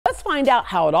Let's find out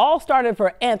how it all started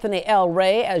for Anthony L.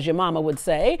 Ray, as your mama would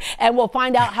say. And we'll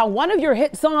find out how one of your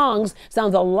hit songs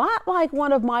sounds a lot like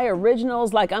one of my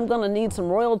originals, like I'm gonna need some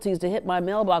royalties to hit my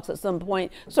mailbox at some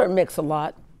point. Sir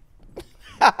Mix-A-Lot.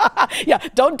 Yeah,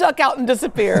 don't duck out and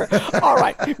disappear. All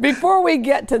right, before we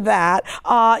get to that,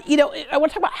 I want to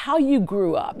talk about how you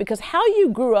grew up, because how you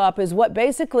grew up is what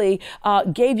basically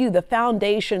gave you the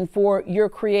foundation for your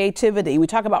creativity. We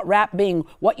talk about rap being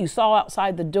what you saw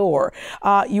outside the door.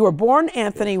 You were born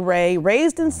Anthony Ray,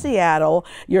 raised in Seattle.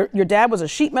 Your dad was a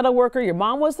sheet metal worker, your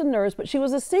mom was a nurse, but she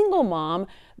was a single mom.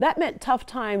 That meant tough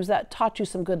times that taught you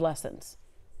some good lessons.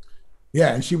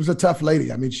 Yeah, and she was a tough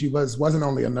lady. I mean, she wasn't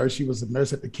only a nurse, she was a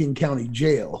nurse at the King County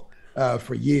Jail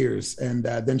for years. And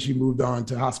then she moved on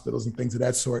to hospitals and things of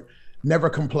that sort. Never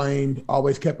complained,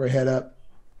 always kept her head up.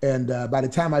 And by the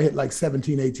time I hit like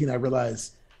 17, 18, I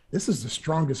realized this is the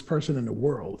strongest person in the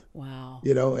world. Wow.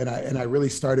 And I really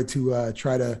started to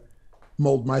try to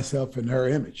mold myself in her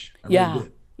image. I yeah. really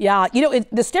did. Yeah,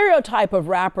 the stereotype of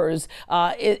rappers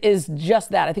is just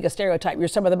that. I think a stereotype. You're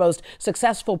some of the most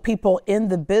successful people in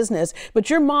the business. But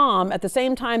your mom, at the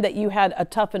same time that you had a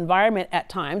tough environment at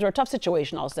times, or a tough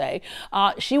situation, I'll say,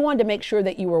 she wanted to make sure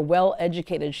that you were well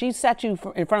educated. She sat you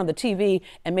in front of the TV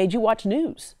and made you watch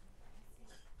news.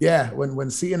 Yeah, when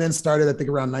CNN started, I think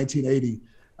around 1980,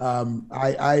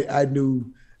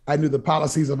 I knew the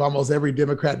policies of almost every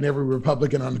Democrat and every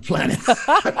Republican on the planet.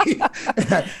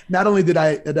 Not only did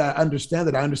I understand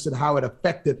it, I understood how it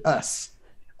affected us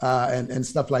and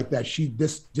stuff like that. She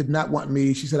just did not want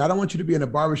me. She said, I don't want you to be in a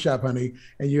barbershop, honey,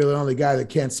 and you're the only guy that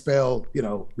can't spell,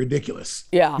 ridiculous.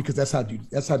 Yeah. Because that's how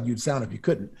you'd sound if you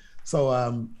couldn't.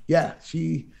 So yeah,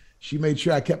 she made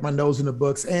sure I kept my nose in the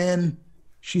books, and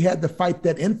she had to fight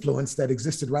that influence that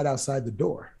existed right outside the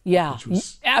door. Yeah,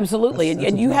 absolutely.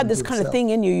 And you had this kind of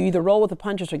thing in you. You either roll with the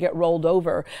punches or get rolled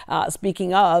over.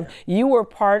 Speaking of, you were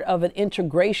part of an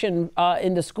integration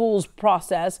into schools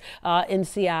process in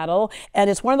Seattle. And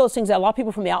it's one of those things that a lot of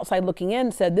people from the outside looking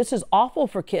in said, this is awful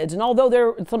for kids. And although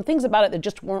there were some things about it that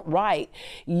just weren't right,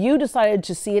 you decided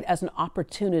to see it as an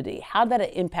opportunity. How did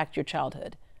that impact your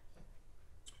childhood?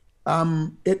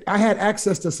 I had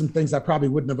access to some things I probably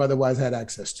wouldn't have otherwise had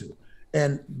access to.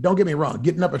 And don't get me wrong,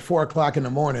 getting up at 4 o'clock in the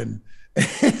morning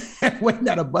and waiting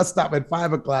at a bus stop at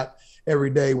 5 o'clock every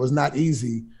day was not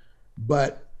easy.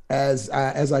 But as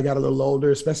I got a little older,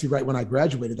 especially right when I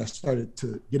graduated, I started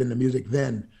to get into music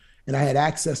then. And I had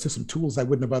access to some tools I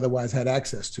wouldn't have otherwise had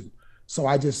access to. So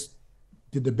I just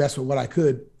did the best with what I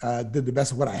could, did the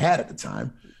best with what I had at the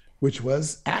time, which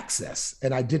was access.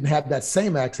 And I didn't have that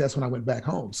same access when I went back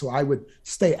home. So I would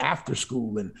stay after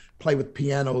school and play with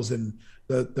pianos and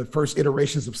the first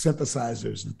iterations of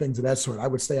synthesizers and things of that sort. I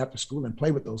would stay after school and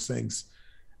play with those things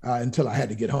until I had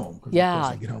to get home. Because of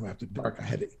course I get home after dark.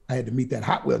 I had to meet that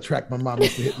Hot Wheel track my mom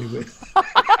used to hit me with.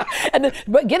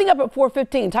 But getting up at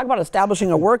 4:15, talk about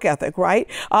establishing a work ethic, right?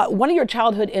 One of your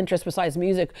childhood interests besides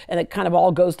music, and it kind of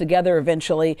all goes together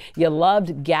eventually, you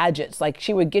loved gadgets. Like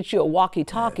she would get you a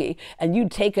walkie-talkie and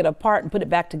you'd take it apart and put it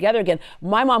back together again.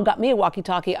 My mom got me a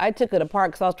walkie-talkie. I took it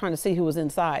apart because I was trying to see who was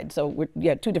inside. So we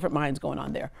had two different minds going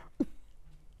on there.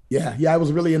 Yeah, I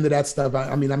was really into that stuff.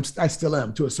 I still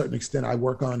am to a certain extent. I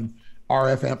work on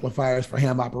RF amplifiers for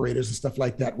ham operators and stuff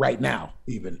like that right now,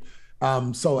 even.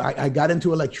 So I got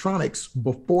into electronics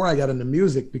before I got into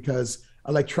music because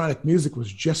electronic music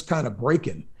was just kind of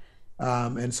breaking.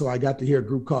 And so I got to hear a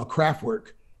group called Kraftwerk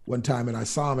one time, and I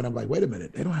saw them and I'm like, wait a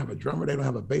minute, they don't have a drummer, they don't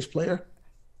have a bass player.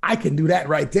 I can do that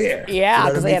right there. Yeah,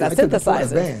 because they had a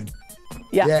synthesizer. Band.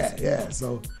 Yeah.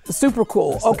 So super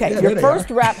cool. Okay, your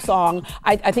first rap song,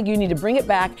 I think you need to bring it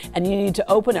back and you need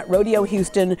to open at Rodeo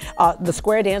Houston, the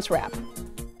square dance rap.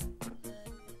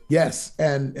 Yes,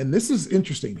 and this is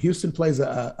interesting. Houston plays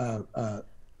a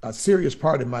serious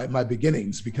part in my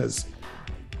beginnings because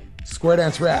square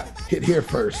dance rap hit here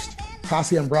first.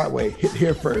 Posse on Broadway hit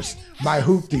here first. My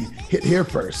Hoopty hit here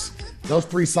first. Those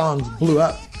 3 songs blew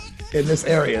up in this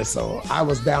area, so I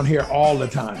was down here all the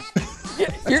time.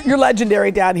 You're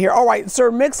legendary down here. All right, Sir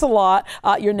Mix-A-Lot,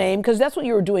 your name, because that's what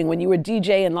you were doing when you were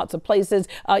DJ in lots of places.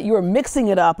 You were mixing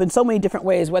it up in so many different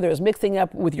ways, whether it was mixing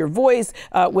up with your voice,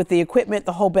 with the equipment,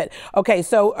 the whole bit. Okay,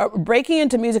 so breaking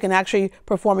into music and actually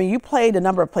performing, you played a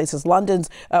number of places. London's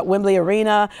Wembley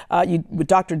Arena, with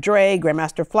Dr. Dre,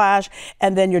 Grandmaster Flash,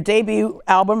 and then your debut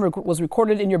album was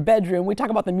recorded in your bedroom. We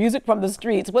talk about the music from the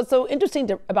streets. What's so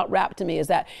interesting about rap to me is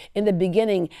that in the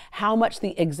beginning, how much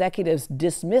the executives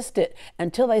dismissed it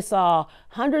until they saw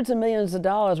hundreds of millions of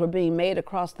dollars were being made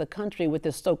across the country with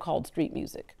this so-called street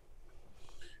music.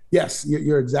 Yes,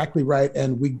 you're exactly right.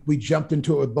 And we jumped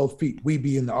into it with both feet, we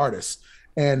being the artists.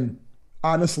 And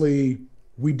honestly,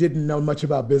 we didn't know much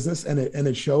about business, and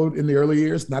it showed in the early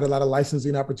years. Not a lot of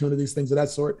licensing opportunities, things of that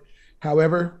sort.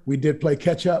 However, we did play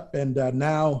catch up, and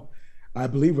now I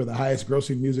believe we're the highest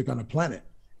grossing music on the planet.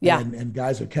 Yeah. And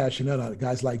guys are cashing in on it.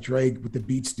 Guys like Drake with the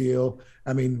Beats deal.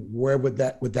 I mean, where would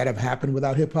that have happened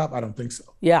without hip hop? I don't think so.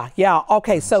 Yeah, yeah.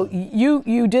 Okay, so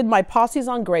you did My Posse's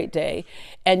on Great Day,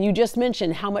 and you just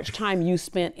mentioned how much time you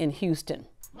spent in Houston.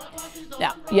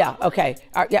 Yeah, okay.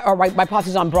 All right, My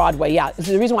Posse's on Broadway, yeah.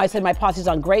 So the reason why I said My Posse's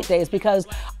on Great Day is because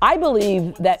I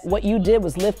believe that what you did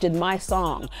was lifted my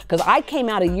song. Because I came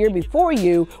out a year before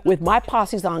you with My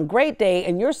Posse's on Great Day,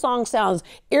 and your song sounds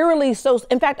eerily so.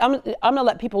 In fact, I'm gonna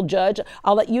let people judge.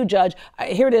 I'll let you judge.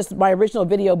 Here it is, my original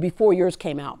video before yours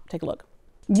came out. Take a look.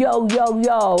 Yo, yo,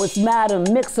 yo, it's Madam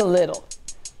Mix-A-Little.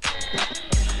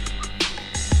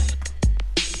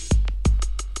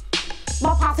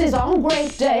 My posse's on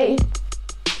Great Day.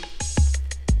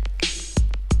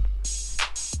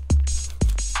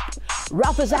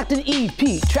 Ralph is acting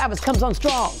EP, Travis comes on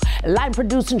strong, line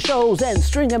producing shows and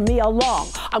stringing me along.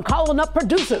 I'm calling up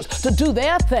producers to do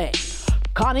their thing.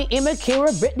 Connie, Emma,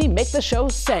 Kira, Brittany make the show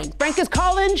sing. Frank is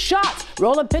calling shots,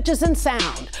 rolling pitches and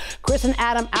sound. Chris and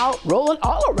Adam out, rolling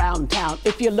all around town.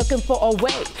 If you're looking for a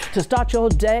way to start your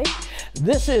day,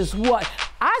 this is what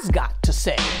I's got to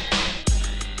say.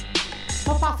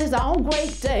 My posse's on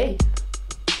Great Day.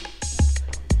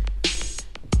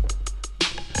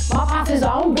 My posse's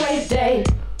on Great Day.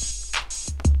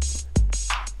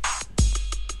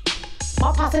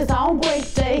 My posse's on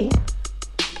Great Day.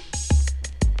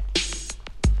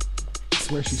 I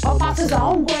swear she stole My my posse's song.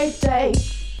 on Great Day.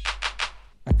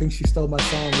 I think she stole my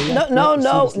song.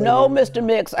 No, Mr.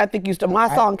 Mix. I think you stole.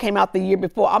 My song came out the year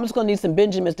before. I'm just gonna need some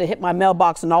Benjamins to hit my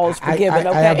mailbox and all is forgiven.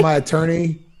 Okay. I have my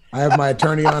attorney. I have my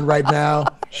attorney on right now.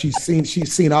 She's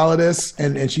seen all of this,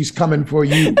 and she's coming for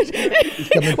you. She's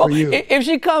coming for you. If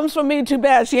she comes for me, too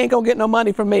bad. She ain't gonna get no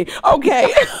money from me.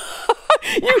 Okay.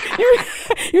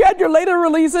 You had your later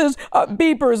releases,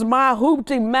 Beepers, My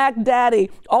Hoopty, Mac Daddy,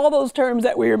 all those terms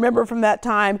that we remember from that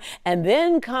time. And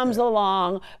then comes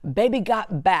along Baby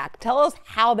Got Back. Tell us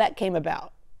how that came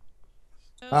about.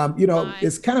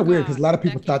 It's kind of weird because a lot of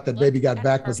people thought that Baby Got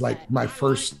Back was like my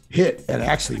first hit, and it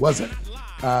actually wasn't.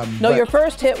 No, your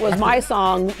first hit was my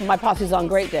song, My Posse's on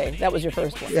Great Day. That was your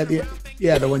first one.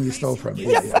 Yeah, the one you stole from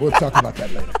me. Yeah. We'll talk about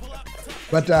that later.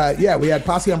 But we had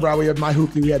Posse on Broadway, we had My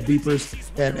Hoopty, we had Beepers,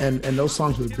 and those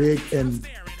songs were big. And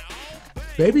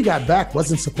Baby Got Back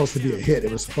wasn't supposed to be a hit.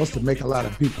 It was supposed to make a lot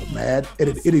of people mad.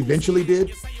 It eventually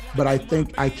did, but I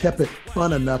think I kept it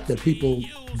fun enough that people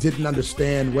didn't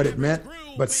understand what it meant,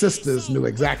 but sisters knew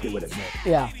exactly what it meant.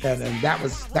 Yeah. And that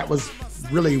was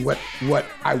really what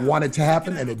I wanted to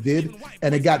happen, and it did.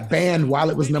 And it got banned while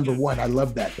it was number one. I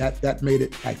love that. That made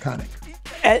it iconic.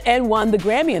 And won the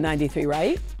Grammy in '93,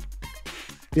 right?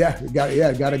 Yeah, got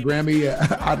a Grammy,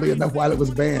 oddly enough, while it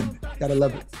was banned. Gotta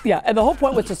love it. Yeah, and the whole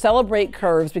point was to celebrate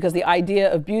curves, because the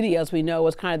idea of beauty, as we know,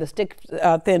 was kind of the stick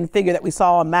thin figure that we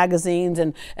saw in magazines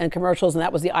and commercials, and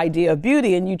that was the idea of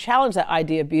beauty. And you challenged that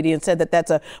idea of beauty and said that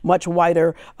that's a much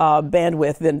wider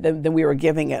bandwidth than we were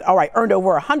giving it. All right, earned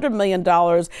over $100 million.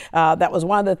 That was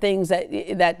one of the things that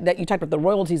you talked about, the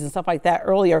royalties and stuff like that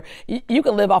earlier. You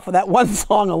can live off of that one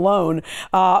song alone.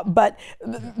 But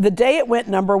the day it went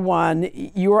number one,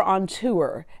 you were on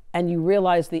tour and you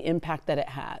realized the impact that it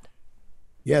had.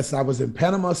 Yes, I was in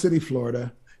Panama City,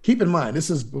 Florida. Keep in mind, this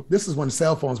is when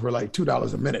cell phones were like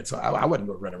 $2 a minute, so I wasn't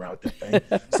going to run around with that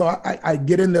thing. So I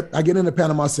get into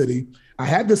Panama City. I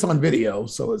had this on video,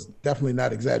 so it's definitely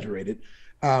not exaggerated.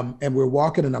 And we're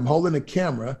walking, and I'm holding the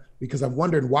camera because I'm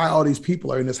wondering why all these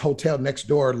people are in this hotel next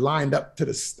door, lined up to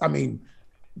this. I mean,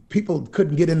 people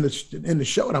couldn't get in the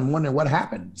show, and I'm wondering what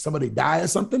happened. Somebody die or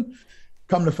something?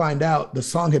 Come to find out, the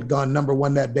song had gone number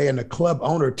one that day, and the club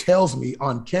owner tells me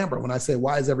on camera when I say,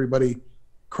 "Why is everybody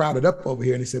crowded up over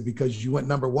here?" And he said, "Because you went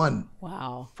number one."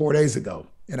 Wow. 4 days ago.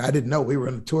 And I didn't know. We were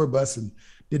on a tour bus and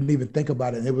didn't even think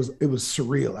about it. And it was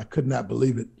surreal. I could not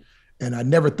believe it. And I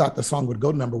never thought the song would go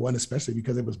number one, especially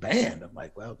because it was banned. I'm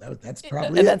like, well, that's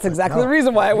probably and that's exactly the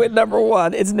reason why it went number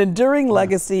one. It's an enduring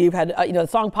legacy. You've had, the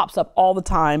song pops up all the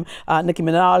time. Nicki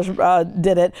Minaj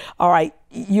did it. All right.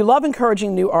 You love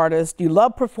encouraging new artists. You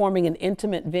love performing in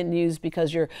intimate venues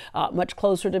because you're much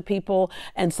closer to people.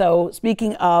 And so,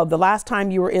 speaking of the last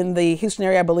time you were in the Houston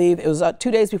area, I believe it was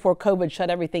 2 days before COVID shut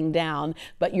everything down,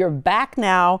 but you're back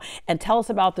now. And tell us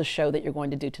about the show that you're going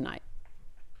to do tonight.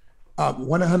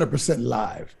 100%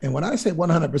 live. And when I say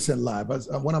 100% live,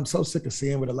 what I'm so sick of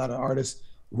seeing with a lot of artists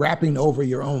rapping over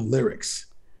your own lyrics.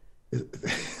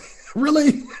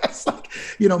 Really? It's like,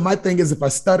 my thing is if I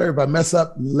stutter, if I mess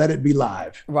up, let it be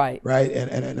live. Right. Right.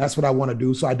 And that's what I want to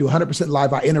do. So I do 100%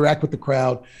 live. I interact with the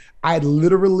crowd. I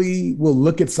literally will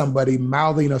look at somebody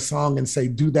mouthing a song and say,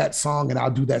 do that song, and I'll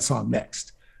do that song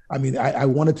next. I mean, I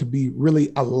want it to be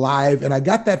really alive. And I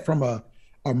got that from a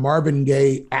Marvin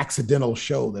Gaye accidental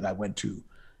show that I went to.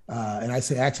 And I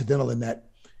say accidental in that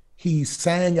he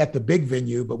sang at the big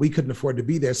venue, but we couldn't afford to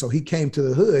be there. So he came to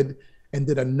the hood and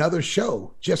did another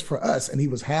show just for us. And he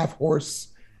was half hoarse.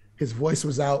 His voice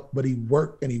was out, but he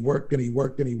worked and he worked and he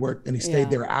worked and he worked and he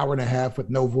stayed there an hour and a half with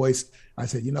no voice. I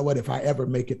said, you know what, if I ever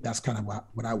make it, that's kind of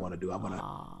what I want to do. I want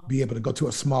to be able to go to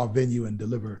a small venue and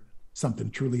deliver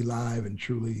something truly live and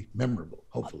truly memorable,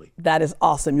 hopefully. That is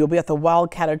awesome. You'll be at the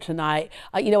Wildcatter tonight.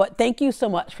 You know what? Thank you so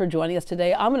much for joining us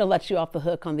today. I'm going to let you off the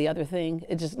hook on the other thing.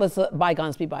 Let's let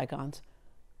bygones be bygones.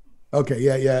 Okay,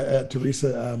 yeah.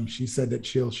 Teresa, she said that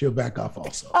she'll back off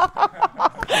also.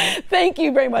 Thank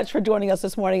you very much for joining us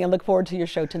this morning, and look forward to your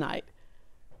show tonight.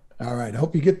 All right, I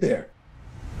hope you get there.